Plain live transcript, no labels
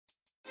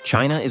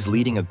China is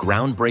leading a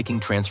groundbreaking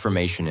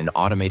transformation in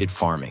automated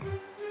farming,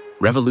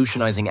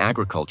 revolutionizing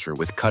agriculture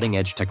with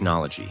cutting-edge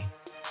technology.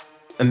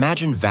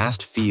 Imagine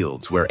vast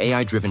fields where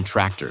AI-driven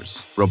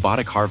tractors,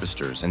 robotic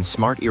harvesters, and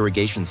smart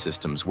irrigation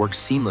systems work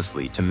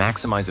seamlessly to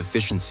maximize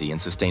efficiency and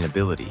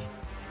sustainability.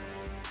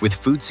 With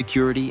food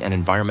security and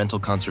environmental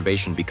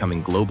conservation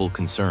becoming global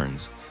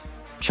concerns,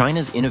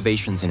 China's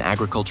innovations in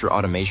agriculture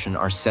automation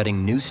are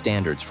setting new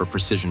standards for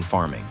precision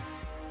farming.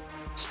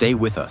 Stay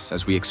with us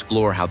as we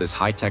explore how this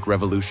high-tech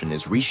revolution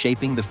is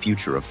reshaping the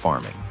future of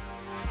farming.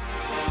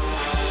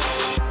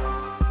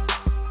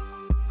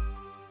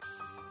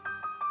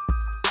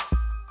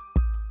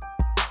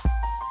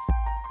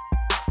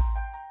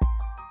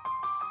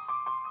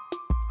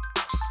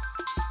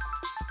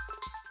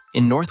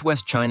 In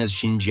northwest China's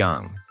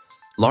Xinjiang,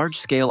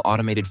 large-scale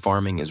automated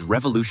farming is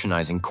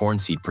revolutionizing corn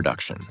seed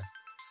production.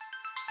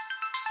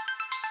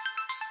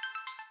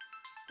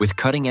 With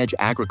cutting-edge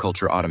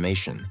agriculture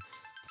automation,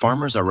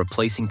 farmers are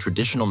replacing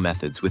traditional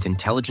methods with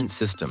intelligent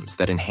systems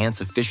that enhance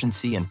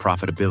efficiency and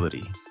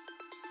profitability.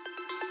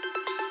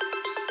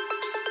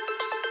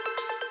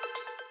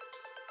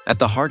 At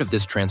the heart of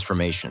this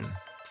transformation,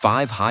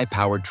 5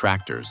 high-powered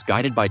tractors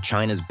guided by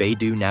China's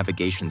Beidou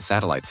navigation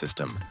satellite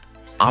system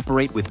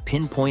operate with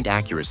pinpoint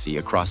accuracy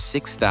across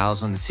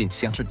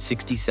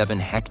 6,667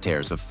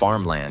 hectares of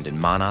farmland in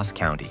Manas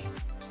County.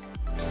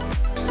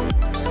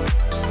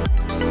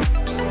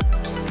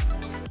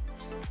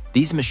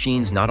 These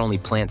machines not only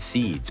plant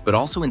seeds, but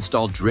also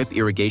install drip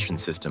irrigation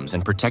systems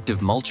and protective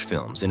mulch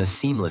films in a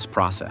seamless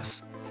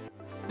process.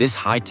 This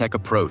high-tech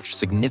approach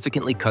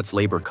significantly cuts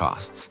labor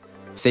costs,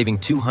 saving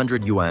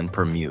 200 yuan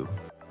per mu.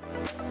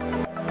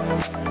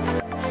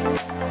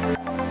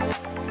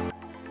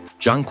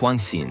 Zhang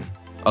Guangxin,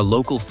 a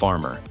local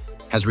farmer,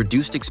 has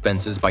reduced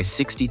expenses by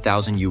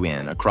 60,000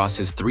 yuan across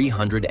his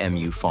 300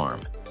 mu farm.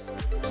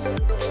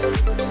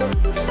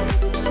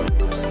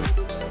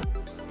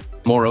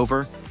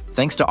 Moreover,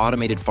 thanks to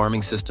automated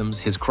farming systems,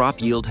 his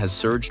crop yield has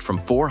surged from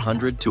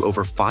 400 to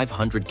over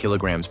 500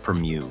 kilograms per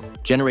mu,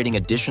 generating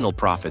additional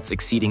profits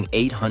exceeding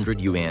 800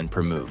 yuan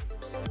per mu.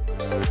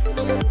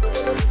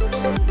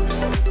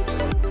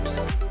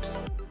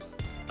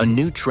 A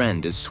new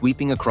trend is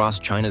sweeping across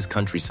China's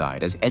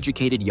countryside as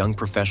educated young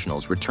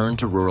professionals return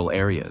to rural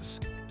areas,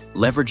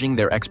 leveraging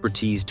their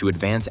expertise to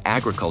advance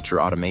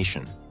agriculture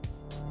automation.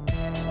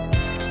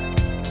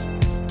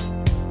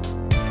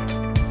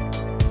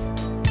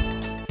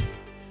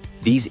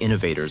 These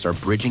innovators are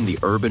bridging the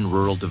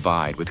urban-rural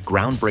divide with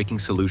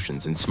groundbreaking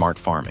solutions in smart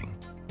farming.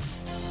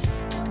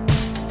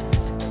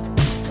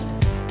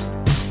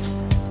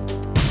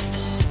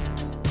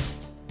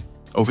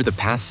 Over the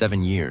past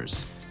 7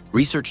 years,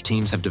 research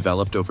teams have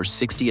developed over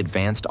 60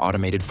 advanced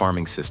automated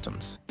farming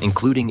systems,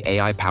 including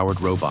AI-powered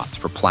robots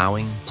for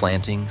plowing,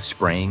 planting,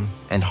 spraying,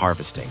 and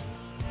harvesting.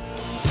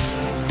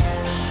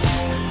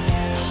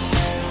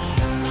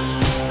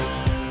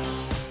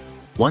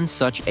 One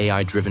such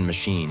AI-driven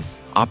machine,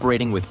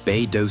 operating with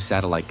Beidou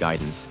satellite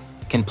guidance,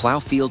 can plow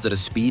fields at a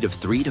speed of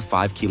 3 to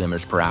 5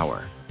 kilometers per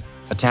hour,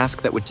 a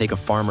task that would take a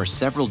farmer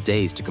several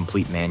days to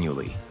complete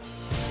manually.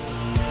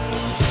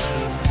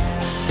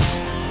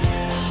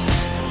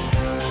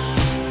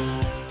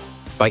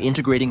 By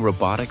integrating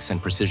robotics and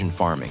precision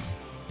farming,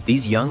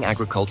 these young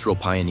agricultural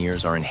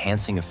pioneers are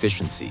enhancing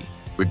efficiency,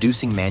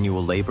 reducing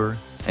manual labor,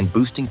 and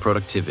boosting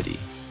productivity.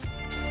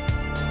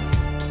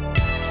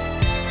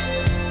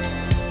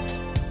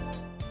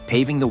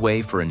 Paving the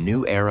way for a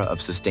new era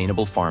of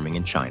sustainable farming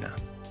in China.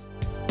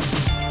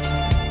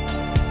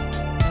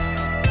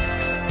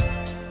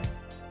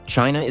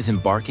 China is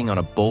embarking on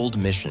a bold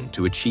mission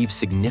to achieve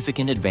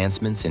significant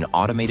advancements in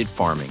automated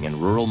farming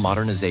and rural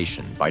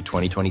modernization by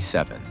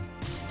 2027.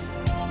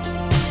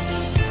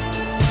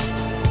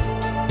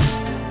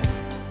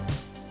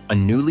 A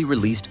newly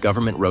released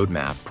government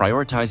roadmap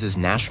prioritizes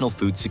national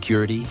food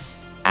security,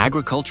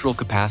 agricultural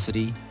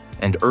capacity,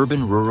 and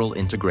urban-rural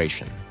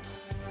integration.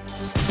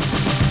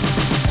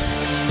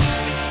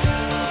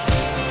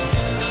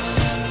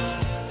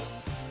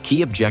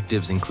 Key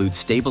objectives include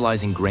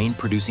stabilizing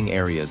grain-producing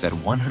areas at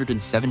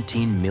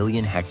 117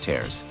 million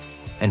hectares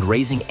and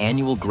raising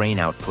annual grain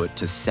output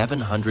to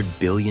 700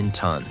 billion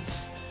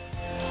tons.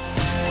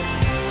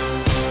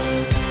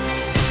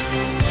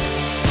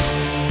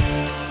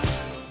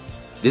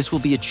 This will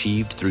be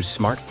achieved through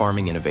smart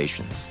farming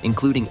innovations,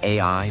 including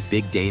AI,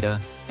 big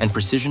data, and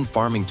precision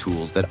farming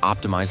tools that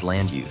optimize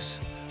land use.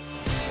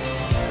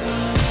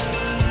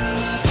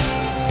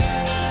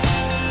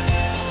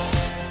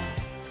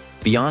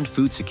 Beyond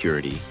food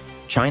security,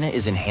 China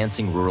is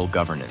enhancing rural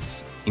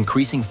governance,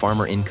 increasing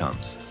farmer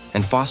incomes,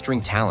 and fostering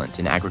talent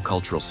in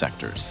agricultural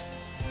sectors.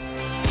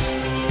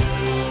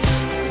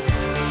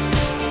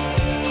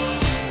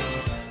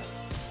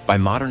 By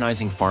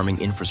modernizing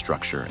farming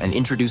infrastructure and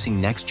introducing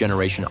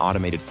next-generation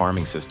automated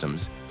farming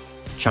systems,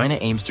 China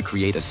aims to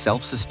create a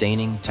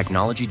self-sustaining,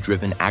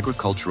 technology-driven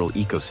agricultural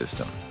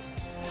ecosystem.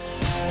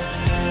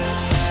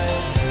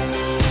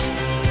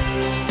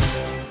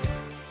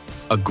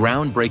 A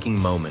groundbreaking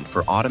moment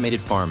for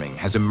automated farming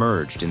has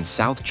emerged in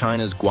South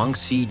China's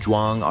Guangxi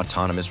Zhuang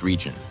Autonomous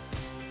Region,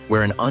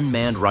 where an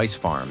unmanned rice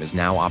farm is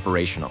now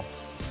operational.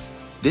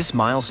 This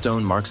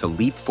milestone marks a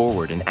leap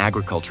forward in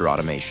agriculture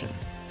automation,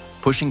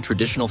 pushing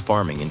traditional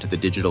farming into the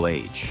digital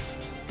age.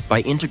 By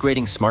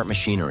integrating smart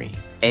machinery,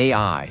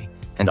 AI,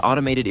 and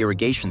automated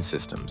irrigation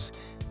systems,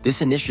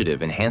 this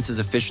initiative enhances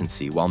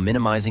efficiency while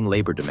minimizing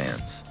labor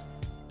demands.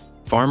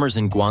 Farmers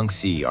in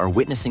Guangxi are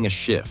witnessing a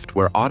shift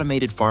where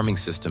automated farming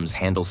systems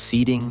handle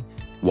seeding,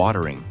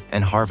 watering,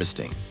 and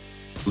harvesting,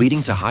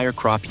 leading to higher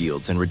crop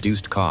yields and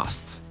reduced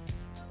costs.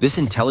 This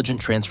intelligent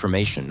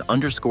transformation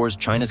underscores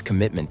China's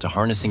commitment to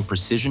harnessing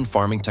precision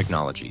farming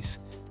technologies,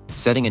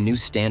 setting a new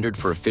standard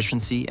for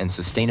efficiency and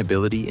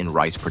sustainability in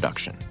rice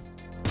production.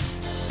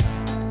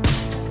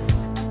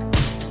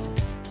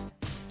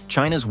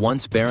 China's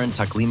once barren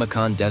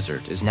Taklamakan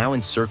Desert is now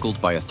encircled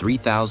by a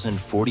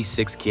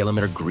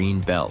 3,046-kilometer green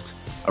belt,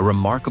 a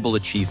remarkable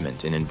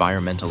achievement in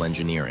environmental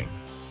engineering.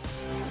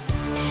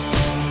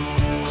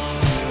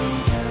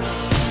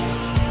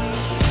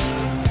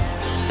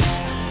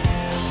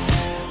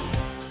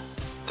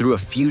 Through a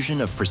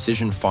fusion of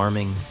precision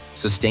farming,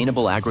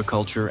 sustainable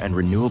agriculture, and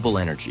renewable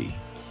energy,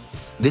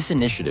 this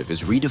initiative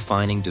is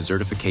redefining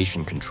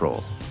desertification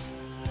control.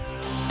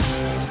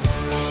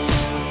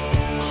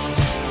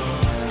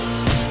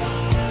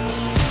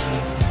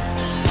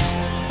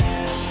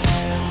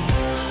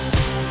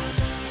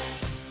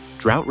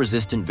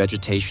 Drought-resistant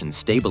vegetation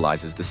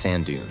stabilizes the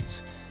sand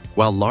dunes,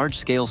 while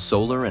large-scale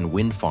solar and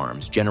wind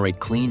farms generate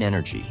clean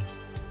energy,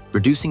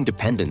 reducing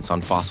dependence on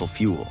fossil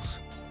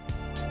fuels.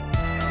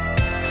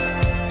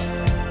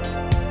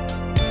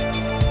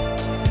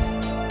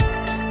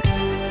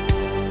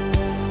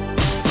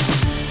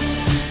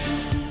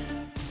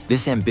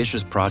 This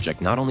ambitious project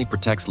not only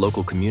protects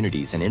local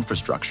communities and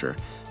infrastructure,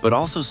 but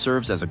also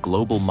serves as a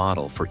global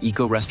model for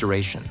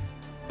eco-restoration.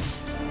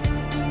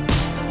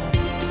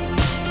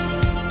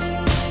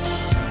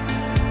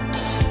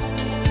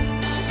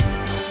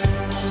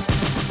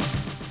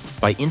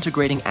 By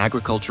integrating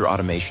agriculture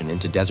automation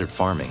into desert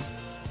farming,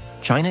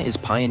 China is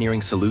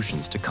pioneering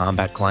solutions to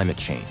combat climate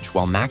change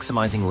while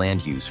maximizing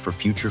land use for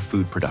future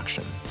food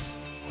production.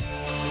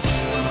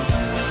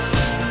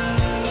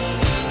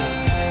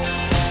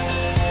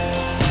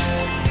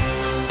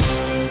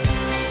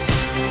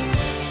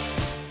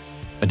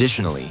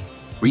 Additionally,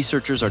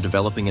 researchers are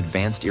developing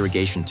advanced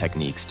irrigation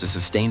techniques to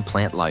sustain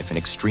plant life in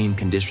extreme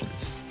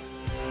conditions.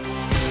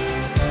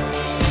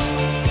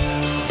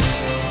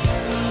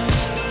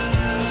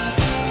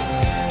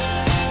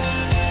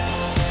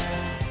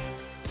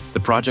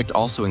 The project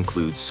also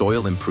includes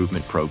soil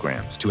improvement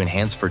programs to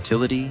enhance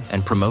fertility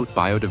and promote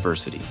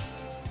biodiversity.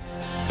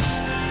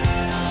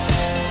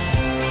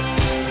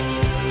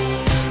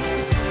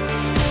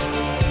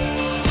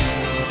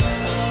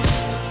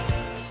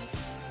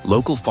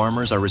 Local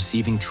farmers are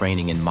receiving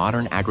training in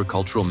modern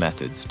agricultural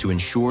methods to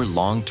ensure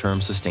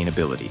long-term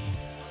sustainability.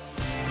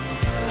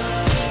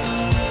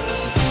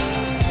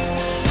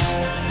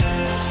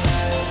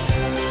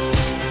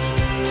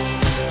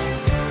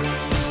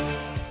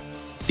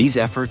 These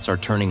efforts are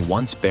turning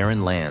once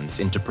barren lands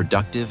into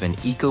productive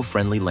and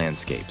eco-friendly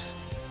landscapes,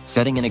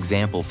 setting an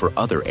example for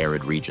other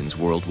arid regions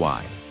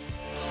worldwide.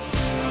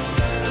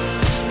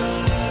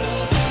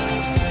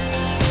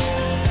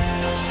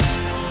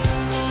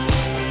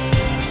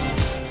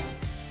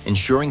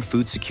 Ensuring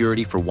food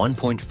security for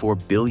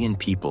 1.4 billion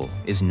people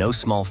is no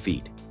small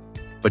feat,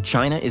 but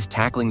China is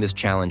tackling this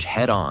challenge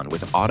head-on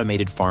with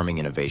automated farming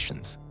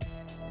innovations.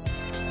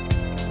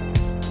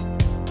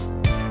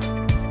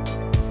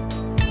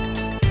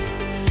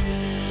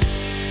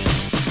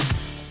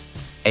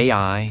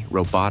 AI,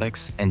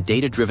 robotics, and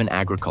data-driven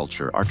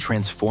agriculture are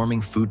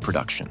transforming food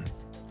production,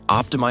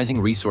 optimizing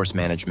resource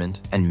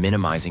management, and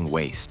minimizing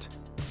waste.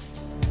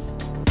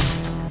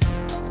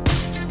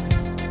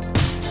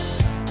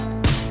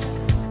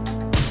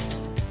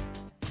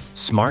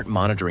 Smart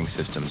monitoring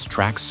systems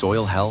track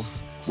soil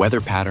health,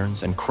 weather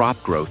patterns, and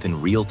crop growth in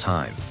real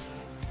time,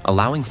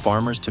 allowing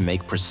farmers to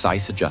make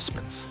precise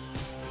adjustments.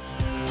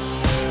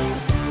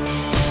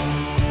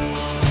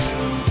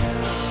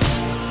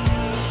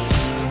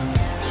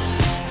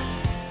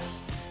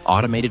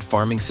 Automated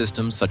farming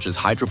systems such as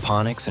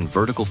hydroponics and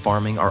vertical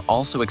farming are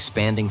also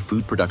expanding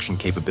food production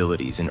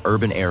capabilities in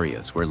urban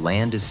areas where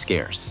land is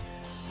scarce.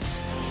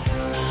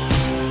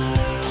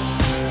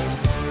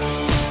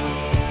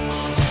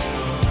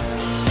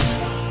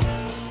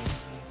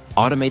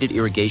 Automated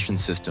irrigation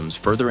systems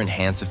further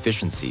enhance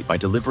efficiency by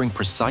delivering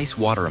precise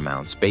water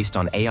amounts based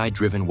on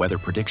AI-driven weather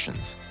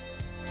predictions.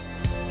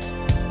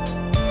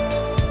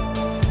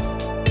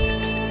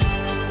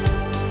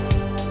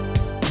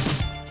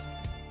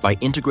 By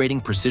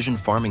integrating precision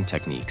farming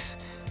techniques,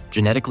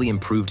 genetically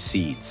improved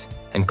seeds,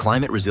 and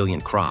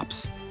climate-resilient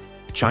crops,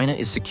 China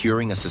is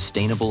securing a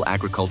sustainable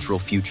agricultural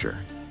future.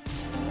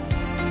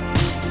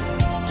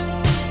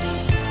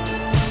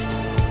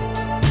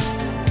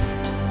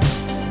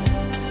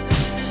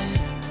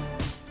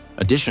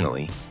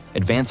 Additionally,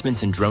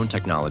 Advancements in drone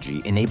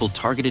technology enable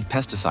targeted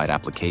pesticide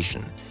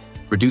application,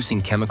 reducing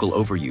chemical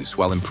overuse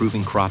while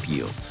improving crop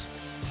yields.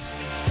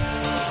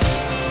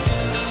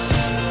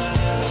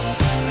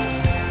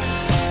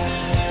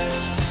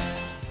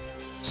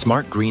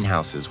 Smart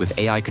greenhouses with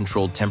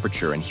AI-controlled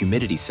temperature and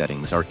humidity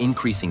settings are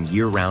increasing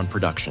year-round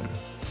production.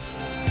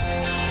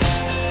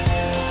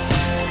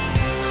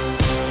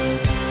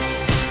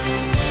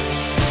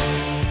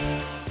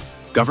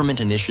 Government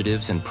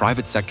initiatives and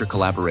private sector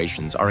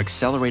collaborations are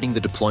accelerating the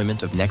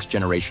deployment of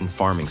next-generation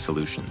farming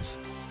solutions.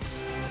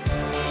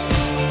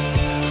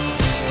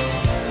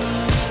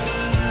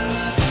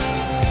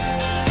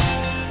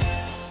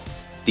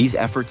 These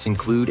efforts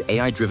include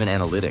AI-driven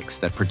analytics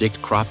that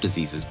predict crop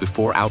diseases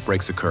before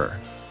outbreaks occur,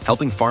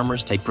 helping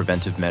farmers take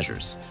preventive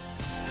measures.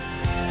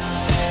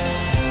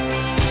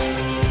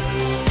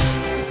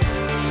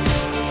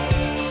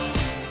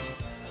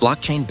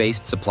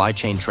 Blockchain-based supply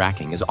chain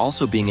tracking is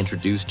also being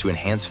introduced to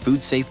enhance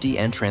food safety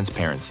and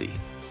transparency.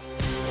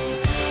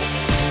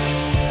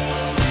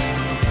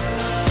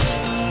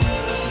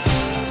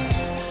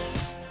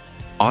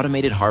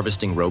 Automated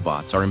harvesting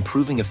robots are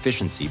improving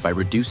efficiency by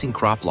reducing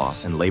crop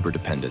loss and labor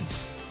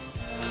dependence.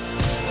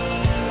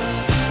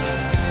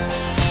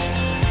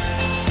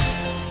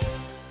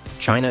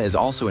 China is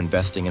also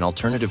investing in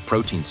alternative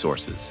protein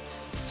sources,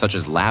 such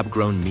as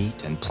lab-grown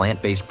meat and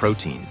plant-based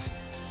proteins,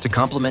 to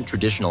complement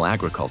traditional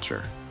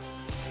agriculture.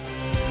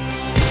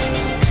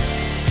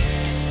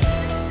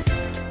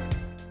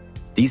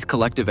 These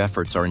collective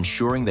efforts are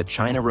ensuring that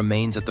China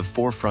remains at the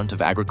forefront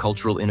of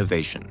agricultural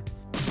innovation,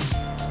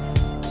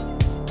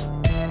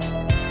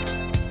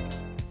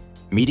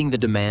 meeting the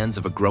demands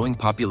of a growing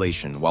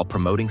population while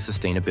promoting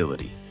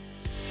sustainability.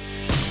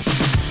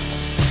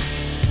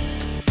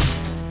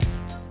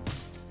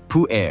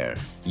 Pu'er,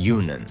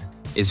 Yunnan,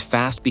 is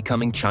fast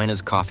becoming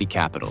China's coffee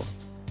capital,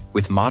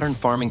 with modern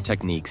farming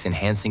techniques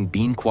enhancing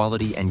bean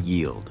quality and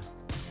yield.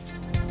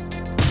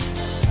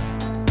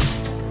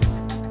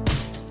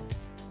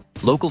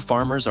 Local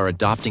farmers are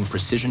adopting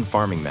precision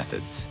farming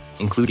methods,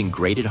 including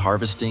graded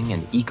harvesting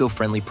and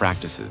eco-friendly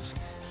practices,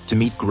 to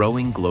meet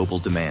growing global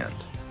demand.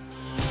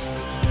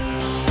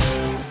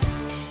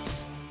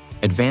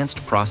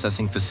 Advanced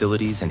processing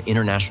facilities and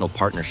international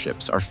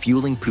partnerships are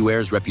fueling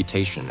Pu'er's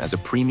reputation as a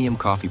premium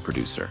coffee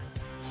producer.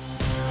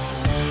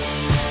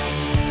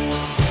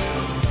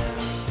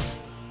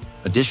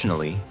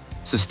 Additionally,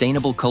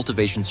 sustainable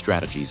cultivation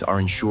strategies are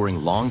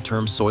ensuring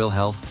long-term soil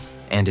health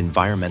and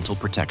environmental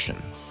protection.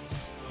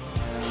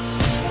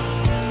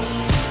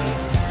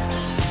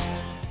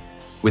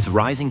 With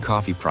rising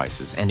coffee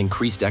prices and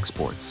increased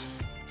exports,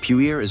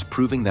 Pu'er is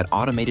proving that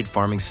automated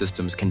farming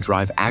systems can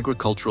drive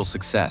agricultural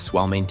success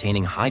while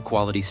maintaining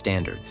high-quality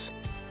standards.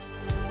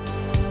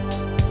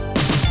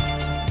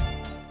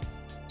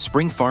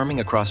 Spring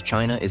farming across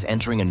China is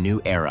entering a new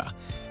era,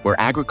 where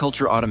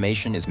agriculture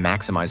automation is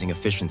maximizing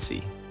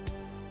efficiency.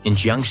 In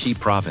Jiangxi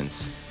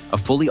province, a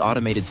fully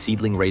automated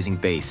seedling raising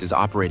base is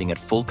operating at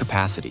full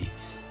capacity,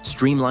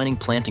 streamlining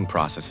planting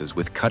processes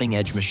with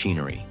cutting-edge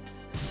machinery.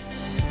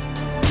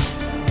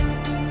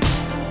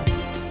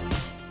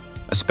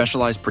 A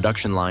specialized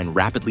production line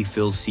rapidly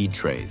fills seed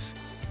trays,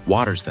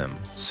 waters them,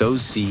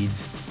 sows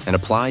seeds, and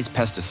applies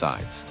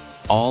pesticides,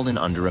 all in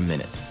under a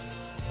minute.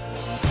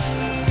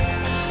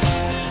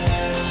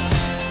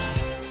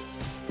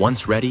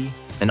 Once ready,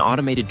 an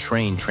automated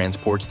train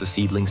transports the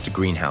seedlings to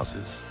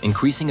greenhouses,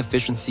 increasing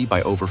efficiency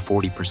by over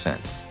 40%.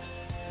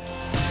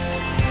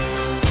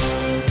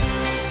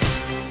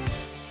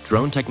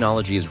 Drone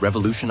technology is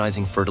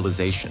revolutionizing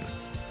fertilization,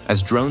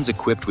 as drones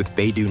equipped with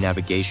Beidou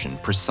navigation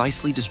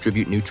precisely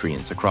distribute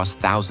nutrients across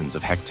thousands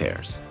of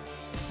hectares.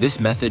 This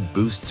method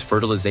boosts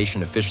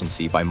fertilization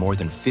efficiency by more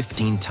than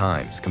 15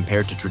 times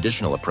compared to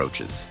traditional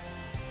approaches.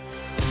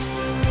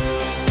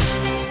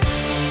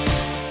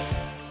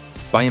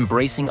 By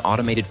embracing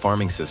automated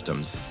farming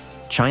systems,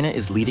 China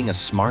is leading a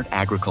smart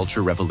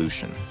agriculture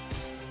revolution,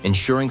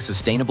 ensuring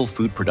sustainable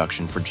food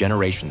production for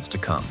generations to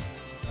come.